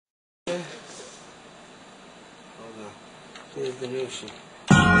Here's the new shit.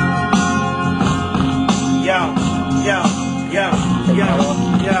 Yo. Here's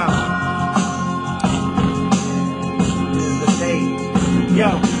the day.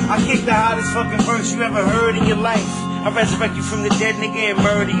 Yo, I kick the hottest fucking verse you ever heard in your life. I resurrect you from the dead, nigga, and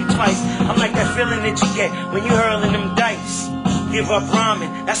murder you twice. I'm like that feeling that you get when you hurling them dice. Give up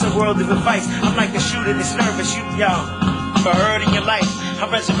rhyming, that's a world of advice. I'm like a shooter that's nervous, you, ever heard in your life. I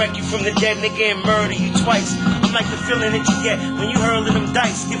resurrect you from the dead, nigga, and murder you twice. I'm like the feeling that you get when you hurling them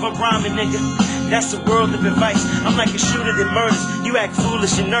dice. Give up rhyming, nigga, that's a world of advice. I'm like a shooter that murders, you act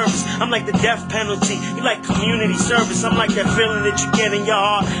foolish and nervous. I'm like the death penalty, you like community service. I'm like that feeling that you get in your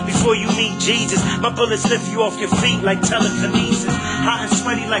heart before you meet Jesus. My bullets lift you off your feet like telekinesis. Hot and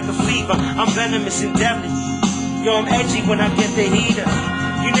sweaty like a fever, I'm venomous and deadly. Yo, I'm edgy when I get the heater.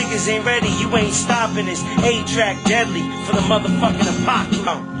 You niggas ain't ready, you ain't stopping this. A-track deadly for the motherfucking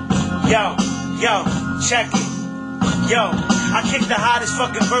apocalypse. Yo, check it. Yo, I kick the hottest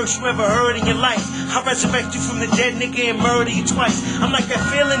fucking verse you ever heard in your life. I resurrect you from the dead, nigga, and murder you twice. I'm like that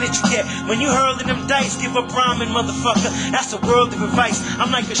feeling that you get when you hurling them dice. Give up rhyming, motherfucker, that's a world of advice.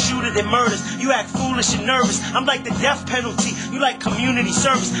 I'm like a shooter that murders, you act foolish and nervous. I'm like the death penalty, you like community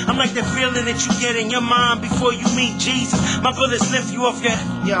service. I'm like that feeling that you get in your mind before you meet Jesus. My bullets lift you off your...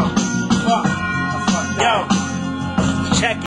 Yo, fuck.